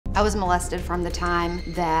I was molested from the time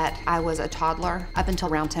that I was a toddler up until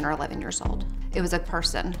around 10 or 11 years old. It was a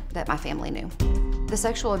person that my family knew. The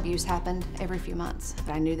sexual abuse happened every few months.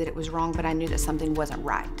 I knew that it was wrong, but I knew that something wasn't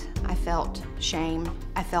right. I felt shame.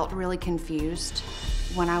 I felt really confused.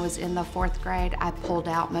 When I was in the 4th grade, I pulled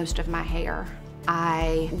out most of my hair.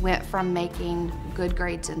 I went from making good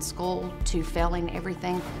grades in school to failing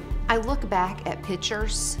everything. I look back at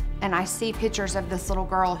pictures and I see pictures of this little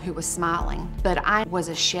girl who was smiling, but I was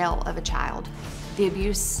a shell of a child. The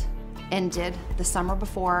abuse ended the summer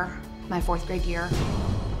before my 4th grade year.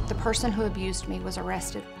 The person who abused me was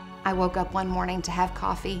arrested. I woke up one morning to have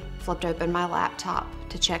coffee, flipped open my laptop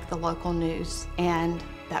to check the local news, and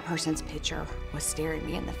that person's picture was staring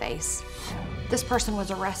me in the face. This person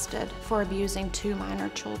was arrested for abusing 2 minor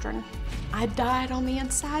children. I died on the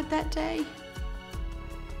inside that day.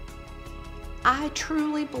 I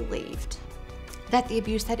truly believed that the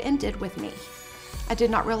abuse had ended with me. I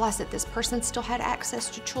did not realize that this person still had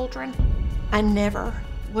access to children. I never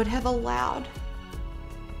would have allowed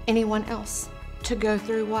anyone else to go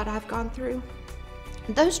through what I've gone through.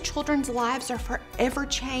 Those children's lives are forever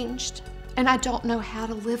changed, and I don't know how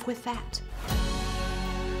to live with that.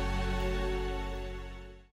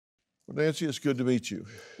 Well, Nancy, it's good to meet you.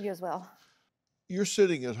 You as well. You're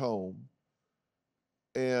sitting at home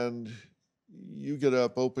and you get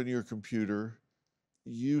up, open your computer,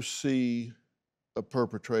 you see a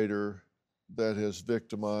perpetrator that has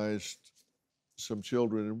victimized some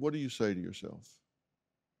children, and what do you say to yourself?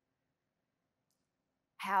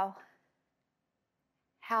 How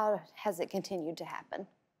has it continued to happen?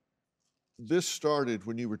 This started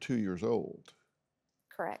when you were 2 years old.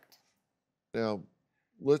 Correct. Now,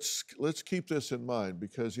 let's keep this in mind,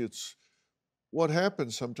 because it's what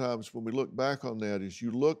happens sometimes when we look back on that is you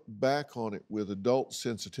look back on it with adult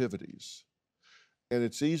sensitivities, and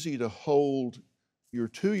it's easy to hold your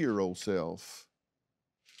 2-year-old self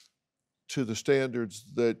to the standards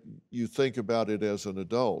that you think about it as an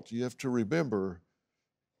adult. You have to remember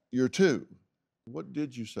you're 2. What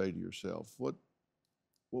did you say to yourself? What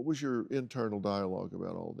was your internal dialogue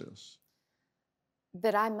about all this?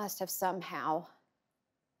 That I must have somehow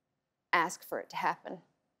asked for it to happen.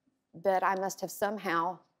 That I must have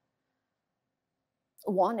somehow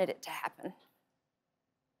wanted it to happen.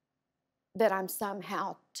 That I'm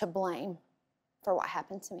somehow to blame for what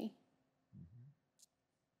happened to me.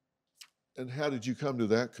 And how did you come to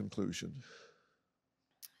that conclusion?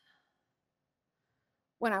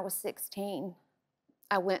 When I was 16,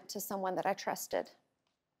 I went to someone that I trusted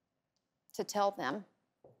to tell them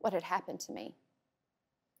what had happened to me.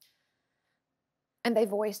 And they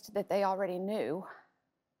voiced that they already knew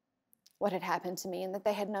what had happened to me and that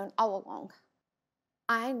they had known all along.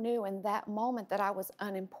 I knew in that moment that I was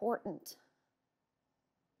unimportant.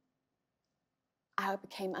 I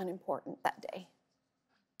became unimportant that day.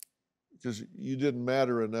 Because you didn't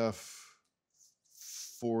matter enough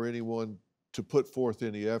for anyone to put forth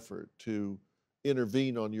any effort to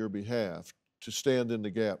intervene on your behalf, to stand in the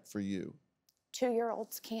gap for you.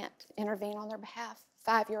 2-year-olds can't intervene on their behalf.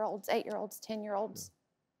 5-year-olds, 8-year-olds, 10-year-olds.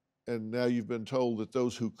 And now you've been told that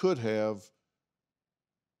those who could have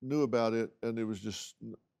knew about it, and it was just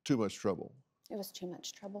too much trouble. It was too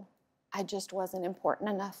much trouble. I just wasn't important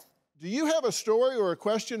enough. Do you have a story or a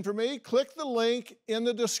question for me? Click the link in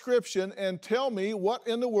the description and tell me what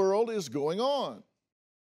in the world is going on.